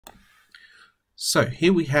So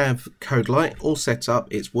here we have Codelite all set up,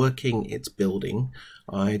 it's working, it's building.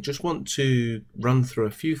 I just want to run through a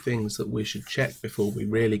few things that we should check before we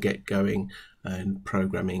really get going and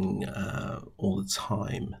programming all the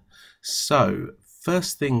time. So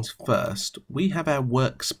first things first, we have our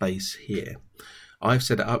workspace here. I've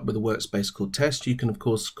set it up with a workspace called test. You can of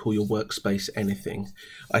course call your workspace anything.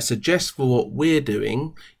 I suggest for what we're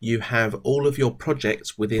doing, you have all of your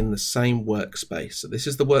projects within the same workspace. So this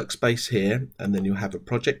is the workspace here, and then you'll have a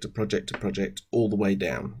project, a project, a project, all the way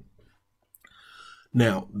down.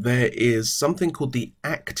 Now there is something called the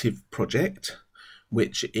active project,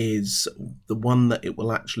 which is the one that it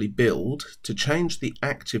will actually build. To change the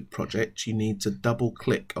active project, you need to double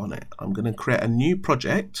click on it. I'm going to create a new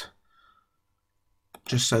project,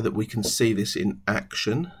 just so that we can see this in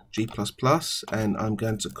action, G++, and I'm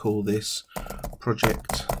going to call this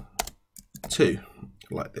project 2,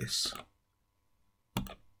 like this.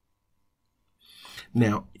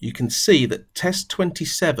 Now you can see that test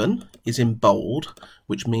 27 is in bold,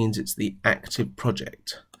 which means it's the active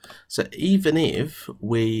project. So even if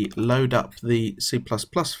we load up the C++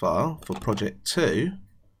 file for project 2,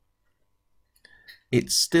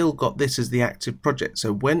 it's still got this as the active project.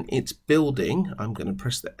 So when it's building, I'm going to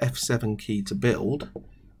press the F7 key to build.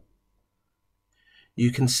 You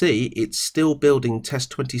can see it's still building test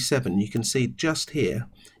 27. You can see just here,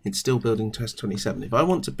 it's still building test 27. If I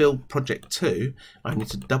want to build project 2, I need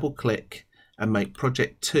to double click and make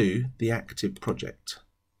project 2 the active project.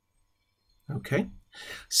 Okay,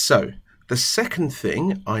 so the second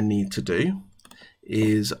thing I need to do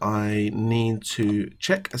is I need to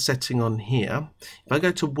check a setting on here. If I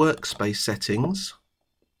go to workspace settings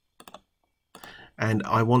and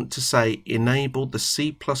I want to say enable the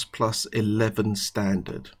C++ 11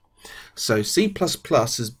 standard. So C++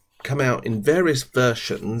 has come out in various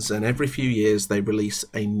versions, and every few years they release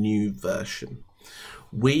a new version.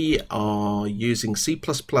 We are using C++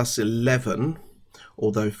 11,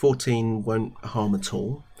 although 14 won't harm at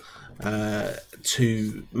all,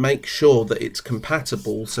 to make sure that it's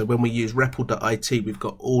compatible. So when we use repl.it, we've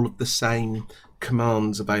got all of the same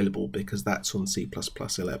commands available because that's on C++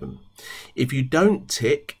 11. If you don't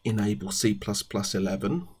tick enable C++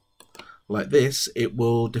 11 like this, it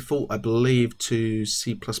will default, I believe, to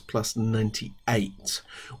C++ 98,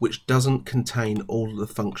 which doesn't contain all of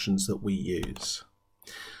the functions that we use.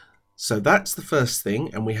 So that's the first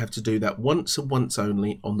thing, and we have to do that once and once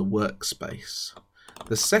only on the workspace.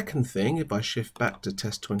 The second thing, if I shift back to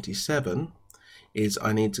test 27, is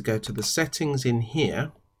I need to go to the settings in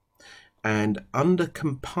here, and under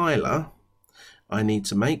compiler I need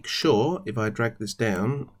to make sure, if I drag this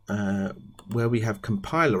down, where we have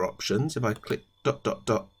compiler options, if I click ...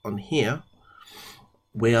 on here,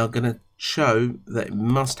 we are going to show that it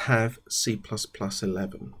must have C++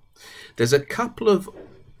 11. There's a couple of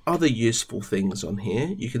other useful things on here.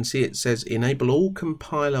 You can see it says enable all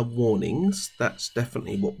compiler warnings. That's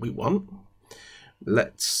definitely what we want.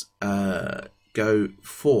 Let's go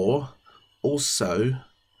for also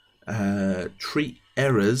treat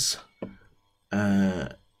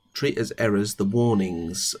as errors the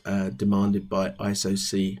warnings demanded by ISO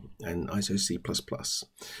C and ISO C++.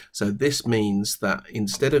 So this means that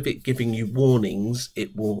instead of it giving you warnings,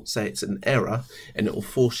 it will say it's an error and it will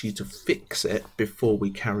force you to fix it before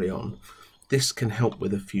we carry on. This can help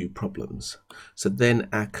with a few problems. So then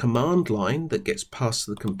our command line that gets passed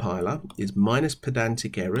to the compiler is minus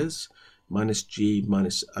pedantic errors, minus G,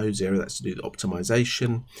 minus O0, that's to do with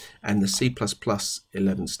optimization, and the C++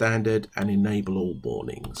 11 standard, and enable all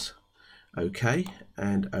warnings. Okay,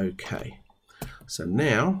 and okay. So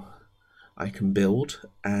now I can build,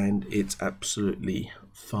 and it's absolutely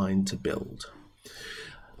fine to build.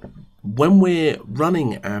 When we're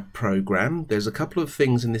running our program, there's a couple of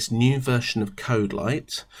things in this new version of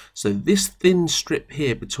Codelite. So this thin strip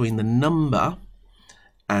here between the number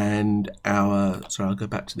and our, sorry, I'll go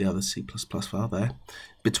back to the other C++ file there.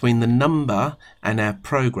 Between the number and our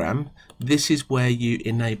program, this is where you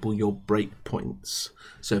enable your breakpoints.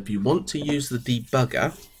 So if you want to use the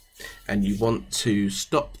debugger and you want to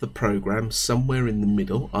stop the program somewhere in the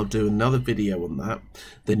middle, I'll do another video on that,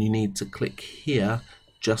 then you need to click here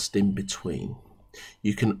just in between.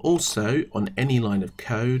 You can also, on any line of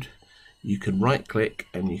code, you can right click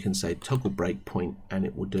and you can say toggle breakpoint, and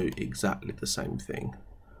it will do exactly the same thing.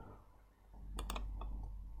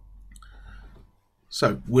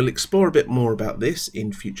 So we'll explore a bit more about this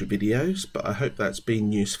in future videos, but I hope that's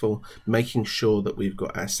been useful, making sure that we've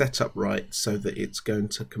got our setup right so that it's going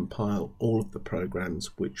to compile all of the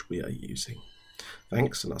programs which we are using.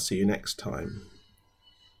 Thanks, and I'll see you next time.